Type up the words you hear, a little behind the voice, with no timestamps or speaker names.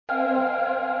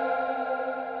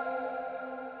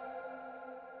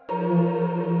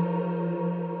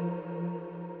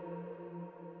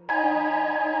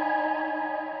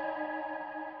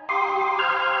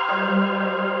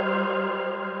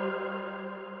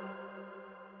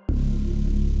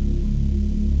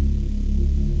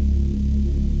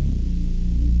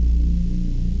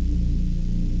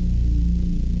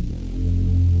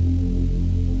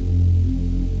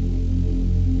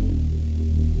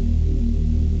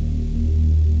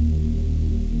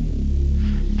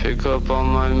pick up on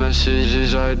my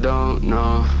messages, I don't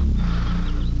know.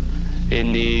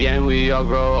 In the end we all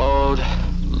grow old.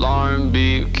 Alarm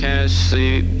beat, can't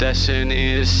sleep,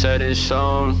 destiny is set in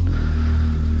stone.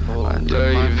 My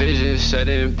blurry vision set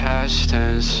in past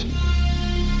tense.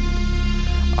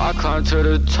 I climb to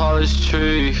the tallest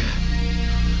tree.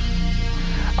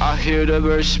 I hear the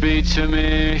birds speak to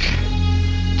me.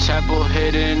 Temple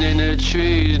hidden in the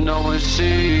trees, no one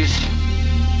sees.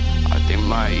 I think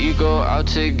my ego out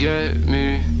to get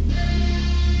me.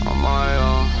 On my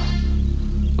own,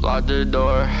 lock the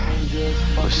door.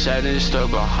 Was setting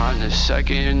stuck behind the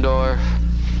second door.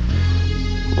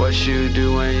 What you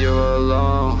do when you're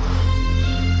alone?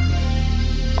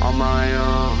 On my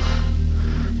own,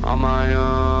 on my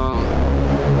own.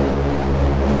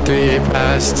 3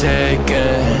 paths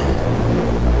taken.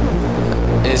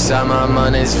 Inside my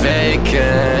mind is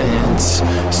vacant.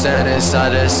 Stand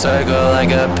inside the circle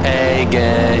like a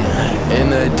pagan. In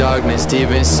the darkness,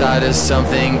 deep inside of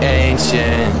something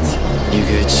ancient. You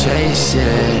could chase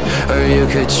it, or you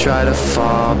could try to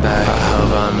fall back. I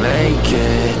hope I make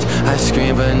it. I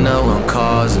scream but no one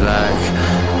calls back.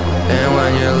 And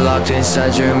when you're locked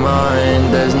inside your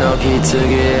mind, there's no key to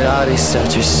get out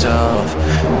except yourself.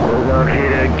 There's no key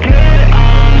to get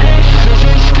out, just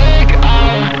a stick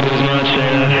out. There's no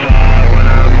chain of fire when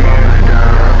I'm most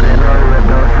down. They know that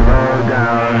don't slow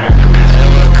down. And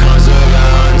what comes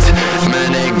around,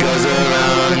 man, it goes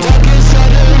around. Walk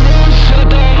inside the room, shut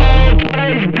the whole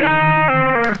place down.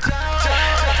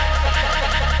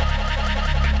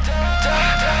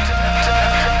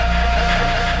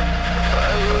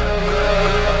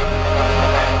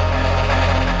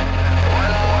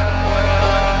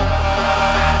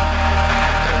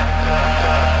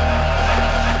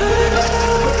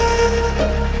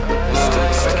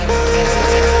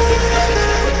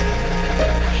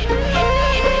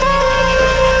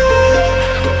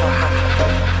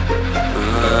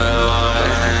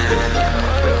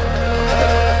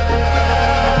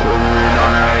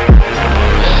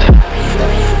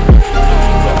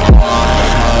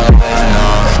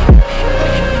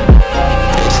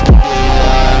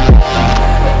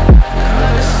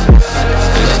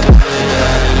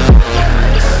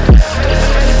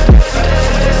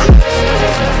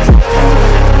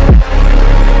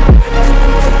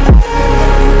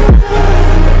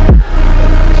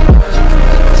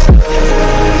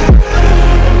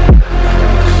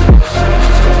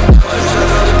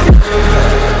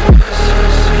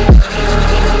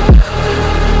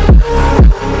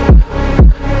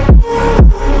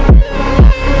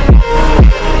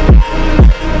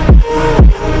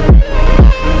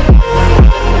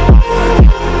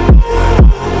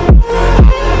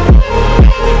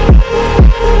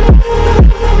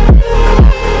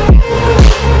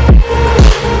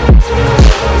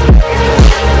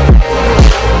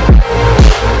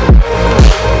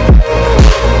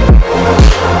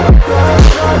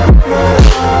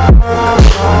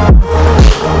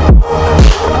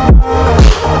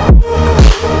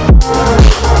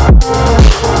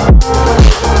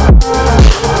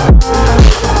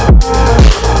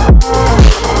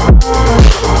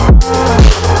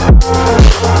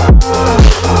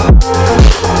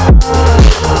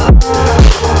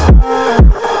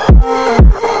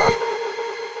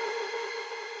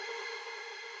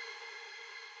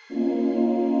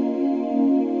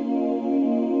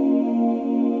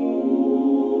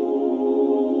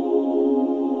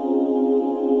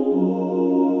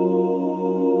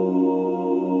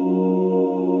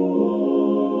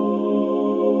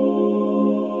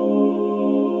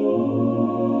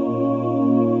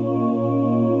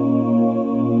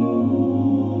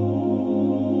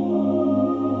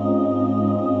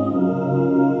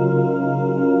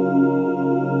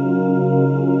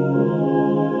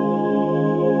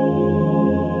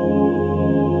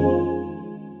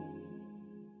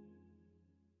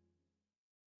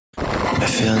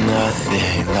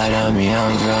 Light on me,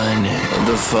 I'm running. What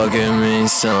the fuck it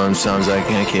means? Sometimes I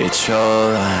can't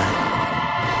control it.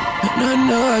 And I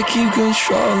know I keep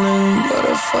controlling.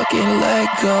 Gotta fucking let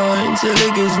go until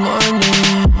it gets morning.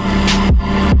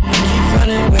 Keep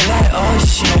running away like oh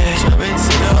shit. Jump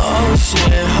into the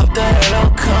ocean. Hope that I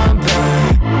don't come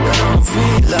back. I don't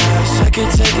relapse. I can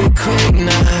take a quick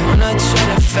nap when I try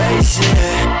to face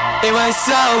it. It went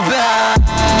so bad.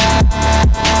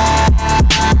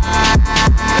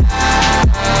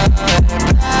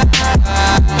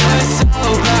 It's so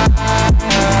bad.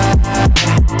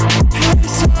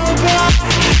 It's so bad.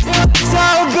 It's so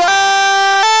bad.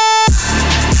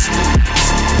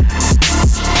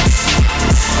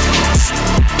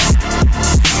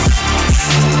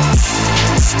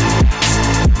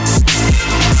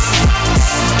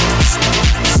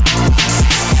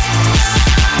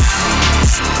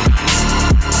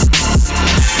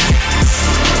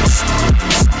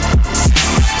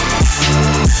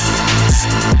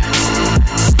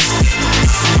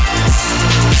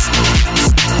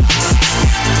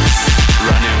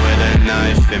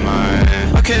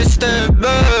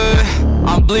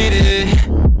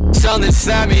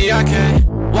 understand me, I can't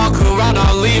walk around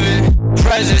not leaving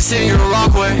presence in your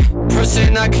walkway.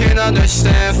 Person I can't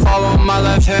understand, follow my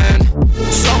left hand.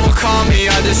 Someone call me,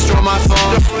 I destroy my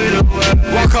phone.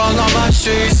 Walk all on my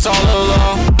streets all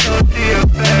alone.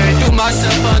 Threw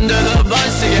myself under the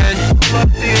bus again.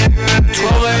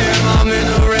 12 AM, I'm in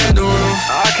a random room.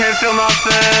 I can't feel my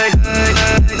face.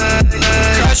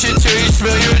 Crash it till you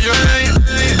spill your drink.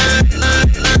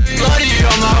 Bloody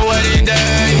on my wedding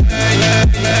day.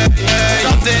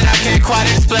 Something I can't quite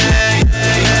explain.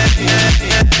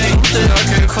 Something I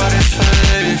can't quite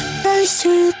explain.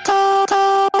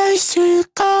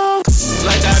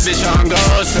 Like that bitch on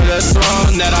goes to the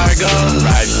throne that I go.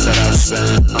 Life that I've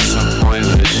spent on some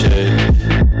pointless shit.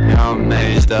 Yeah, I'm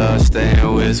mazed up,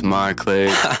 staying with my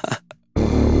clique.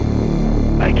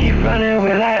 I keep running,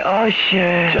 we're like, oh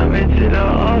shit. Jump into the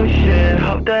ocean,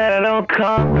 hope that I don't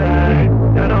come back.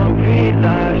 I don't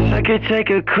realize I could take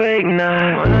a quick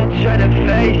nap. When I try to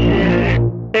face it,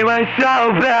 it went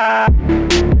so bad.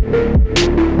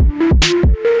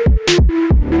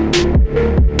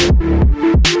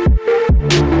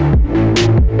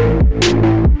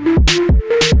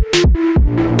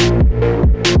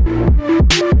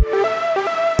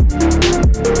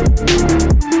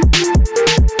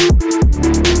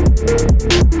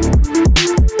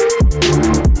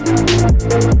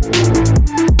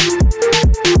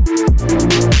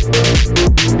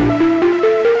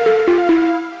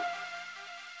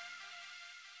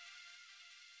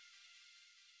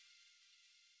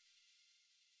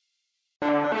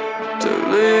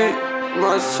 Delete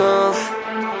myself.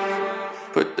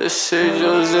 Put the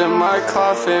sigils in my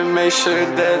coffin. Make sure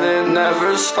that it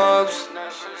never stops.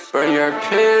 Burn your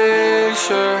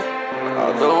picture,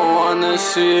 I don't wanna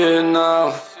see it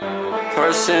now.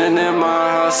 Person in my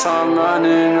house, I'm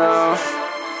running out.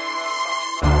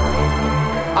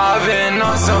 I've been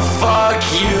on some fuck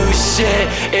you shit,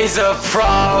 it's a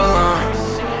problem.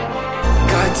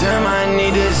 Goddamn, I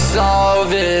need to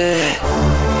solve it.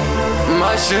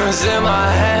 Mushrooms in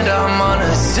my hand, I'm on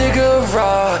a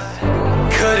ziggurant.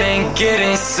 Couldn't get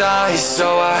inside,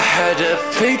 so I had to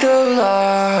pick the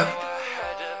lock.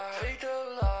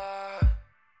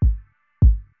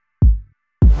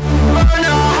 Burn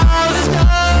the house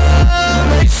down,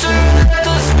 make sure that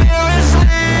the spirits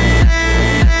leave.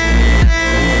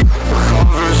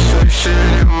 Conversation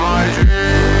in my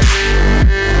dream.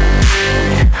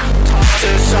 Talk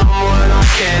to someone I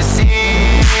can't see.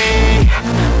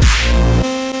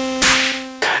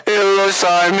 It looks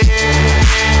like me.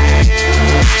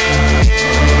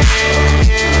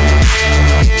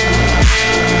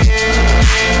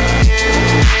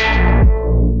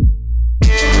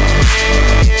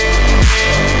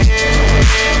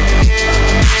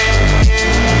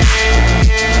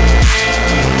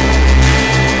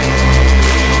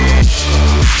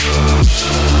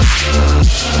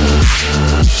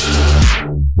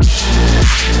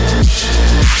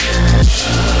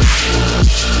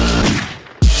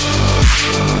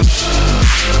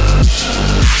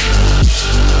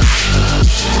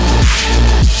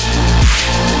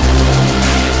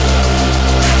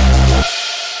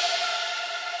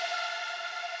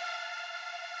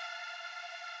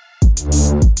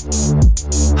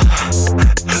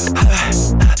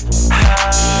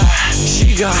 She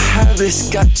got habits,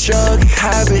 got drug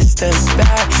habits, then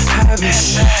bad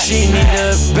habits. She need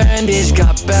a bandage,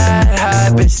 got bad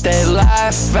habits, they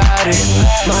laugh at it.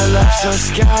 My life so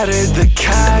scattered, the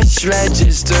cash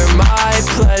register, my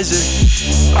pleasure.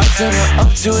 I turn it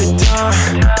up to a down,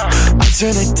 I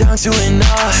turn it down to an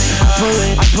up.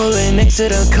 I pull an ace to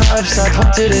the cups, I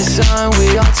point to the sun,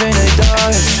 we all turn the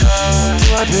darts.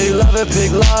 Do I pick love or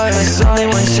pick lies? There's only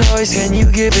one choice, can you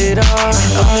give it up?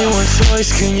 Only one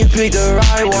choice, can you pick the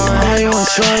right one? Only one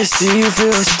choice, do you feel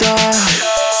a star?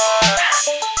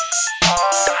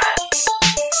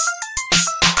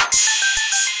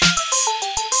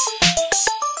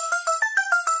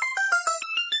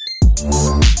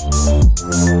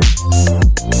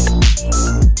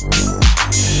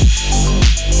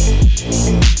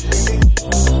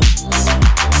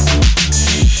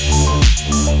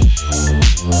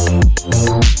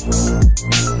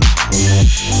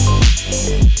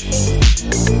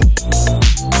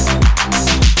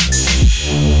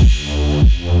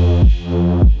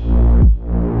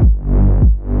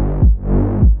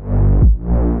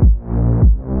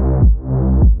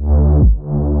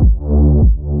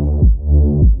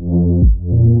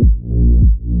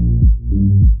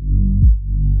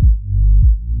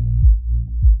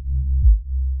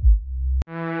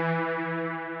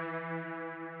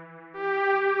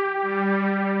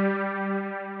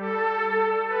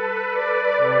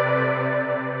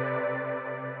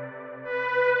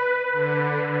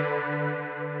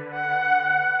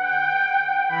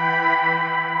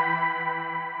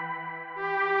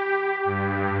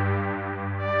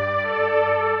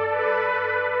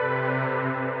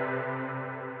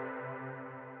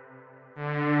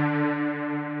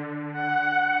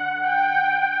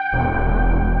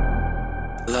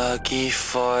 lucky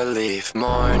 4-leaf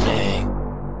morning.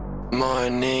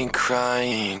 Morning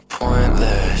crying,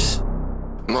 pointless.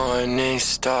 Morning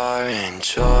star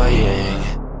enjoying.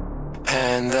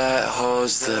 Hand that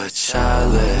holds the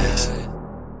chalice.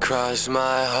 Cross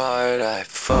my heart, I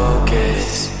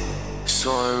focus.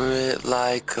 Swarm it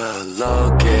like a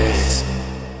locust.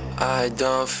 I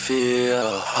don't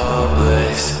feel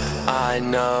hopeless, I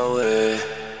know it.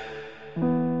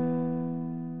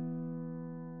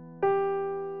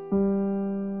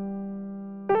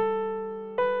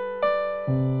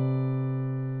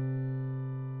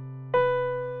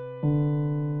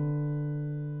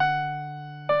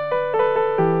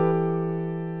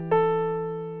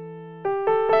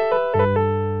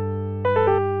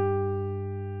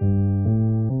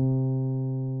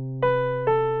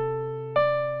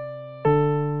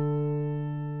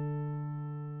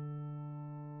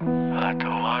 Let the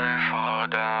water fall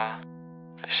down.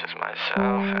 It's just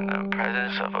myself in the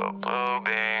presence of a blue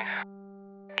beam.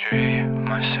 Dream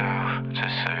myself to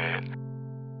sleep.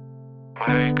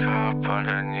 Wake up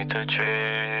underneath the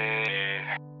tree.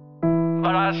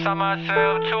 But I saw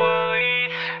myself to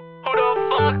Elise. Who the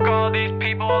fuck all these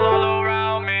people all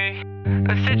around me?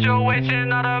 The situation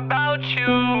not about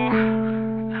you.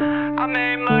 I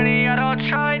made money, I don't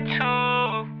try to.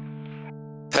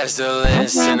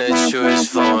 Pestilence in its truest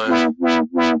form.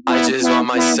 I just want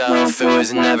myself, it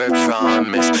was never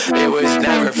promised. It was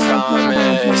never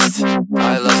promised.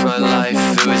 I lost my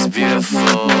life, it was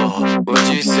beautiful. Would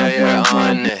you say you're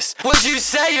honest? Would you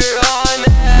say you're honest?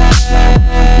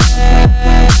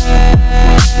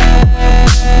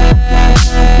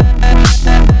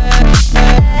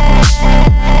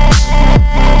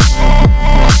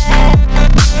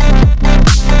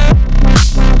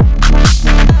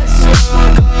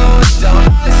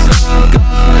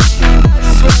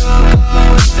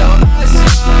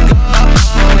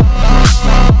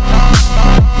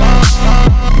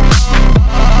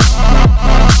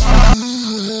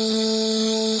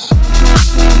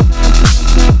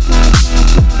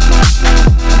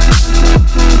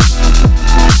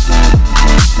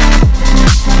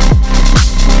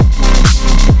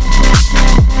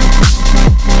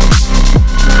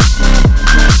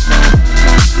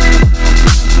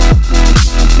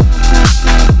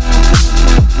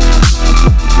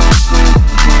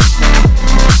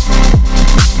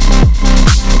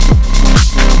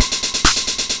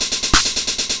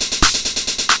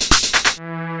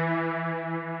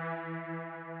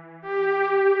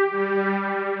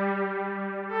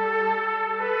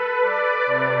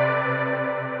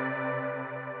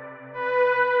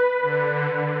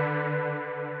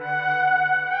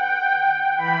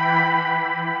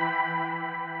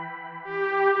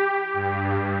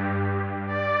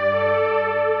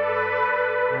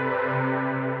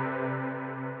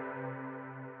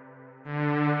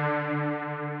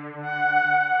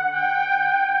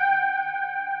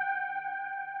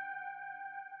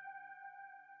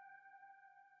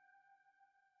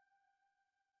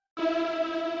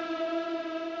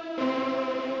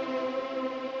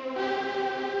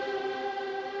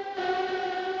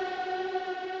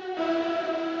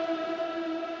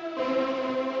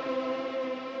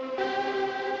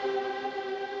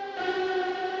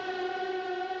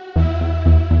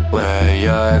 Wear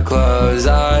your clothes,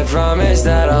 I promise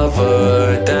that I'll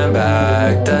put them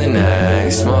back the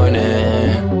next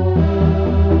morning.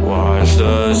 Watch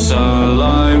the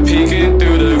sunlight peeking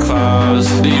through the clouds.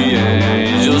 The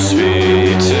angels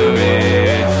speak to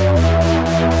me.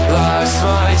 Lost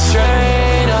my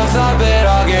train of thought, but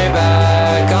I'll get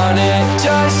back on it.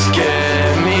 Just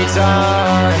give me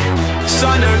time.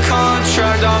 Sign a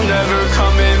contract, I'm never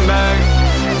coming back.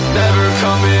 Never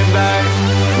coming back.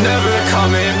 Never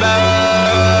coming back.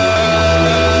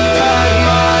 Pack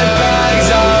my bags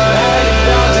up, headed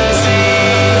out to see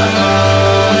the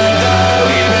moment that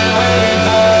we've been waiting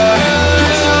for.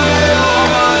 Pistol hit on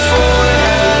my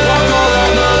forehead, walk all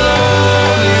on the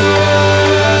lonely road.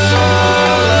 That's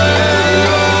all I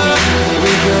know.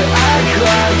 We could act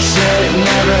like shit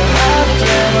never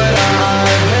happened, but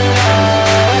I've been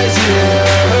as you.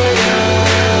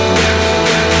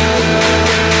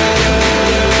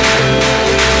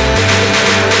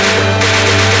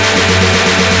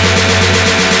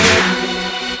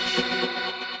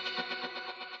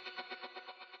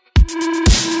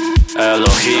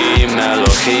 Elohim,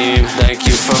 Elohim, thank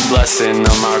you for blessing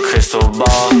on my crystal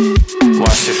ball.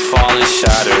 Watch it fall and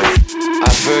shatter. I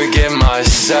forgive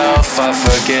myself, I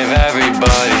forgive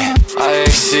everybody. I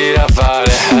exceed up out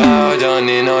of hell, don't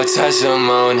need no no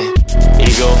testimony.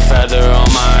 Eagle feather on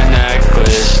my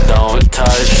necklace, don't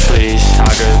touch please.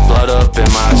 Tiger's blood up in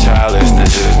my chalice,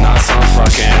 this is not some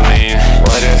fucking lean.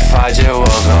 What if I just woke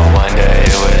up one day,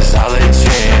 it was all a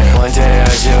dream. One day I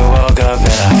just woke up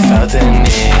and I felt the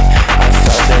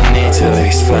need to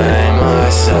explain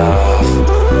myself.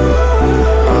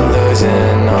 I'm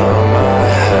losing all my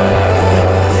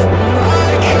health,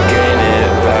 I'll gain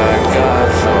it back, I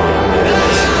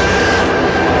promise.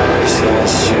 I said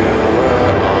you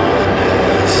were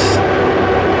honest.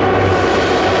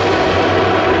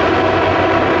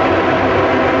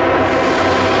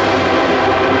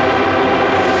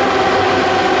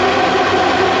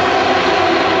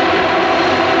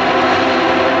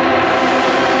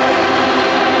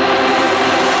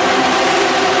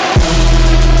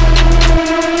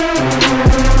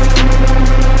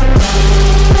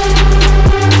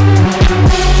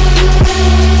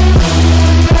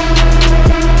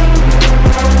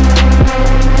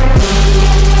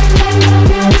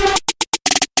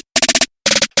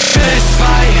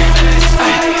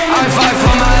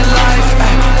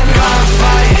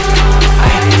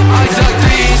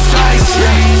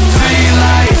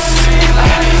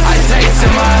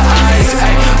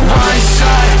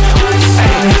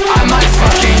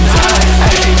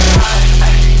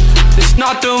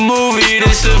 Not the movie,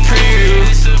 this a preview.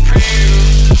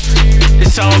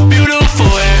 It's all beautiful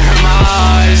in her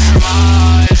eyes.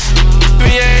 3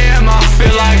 AM, I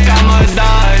feel like I'ma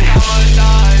die.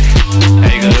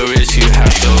 Take a risk, you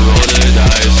have to roll the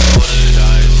dice.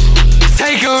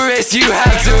 Take a risk, you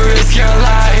have to risk your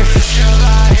life.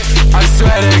 I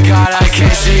swear to God, I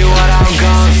can't see what I'm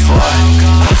going for.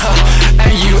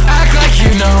 And you act like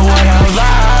you know what I'm like.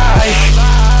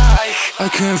 I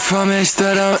can promise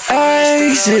that I'm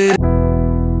exiting.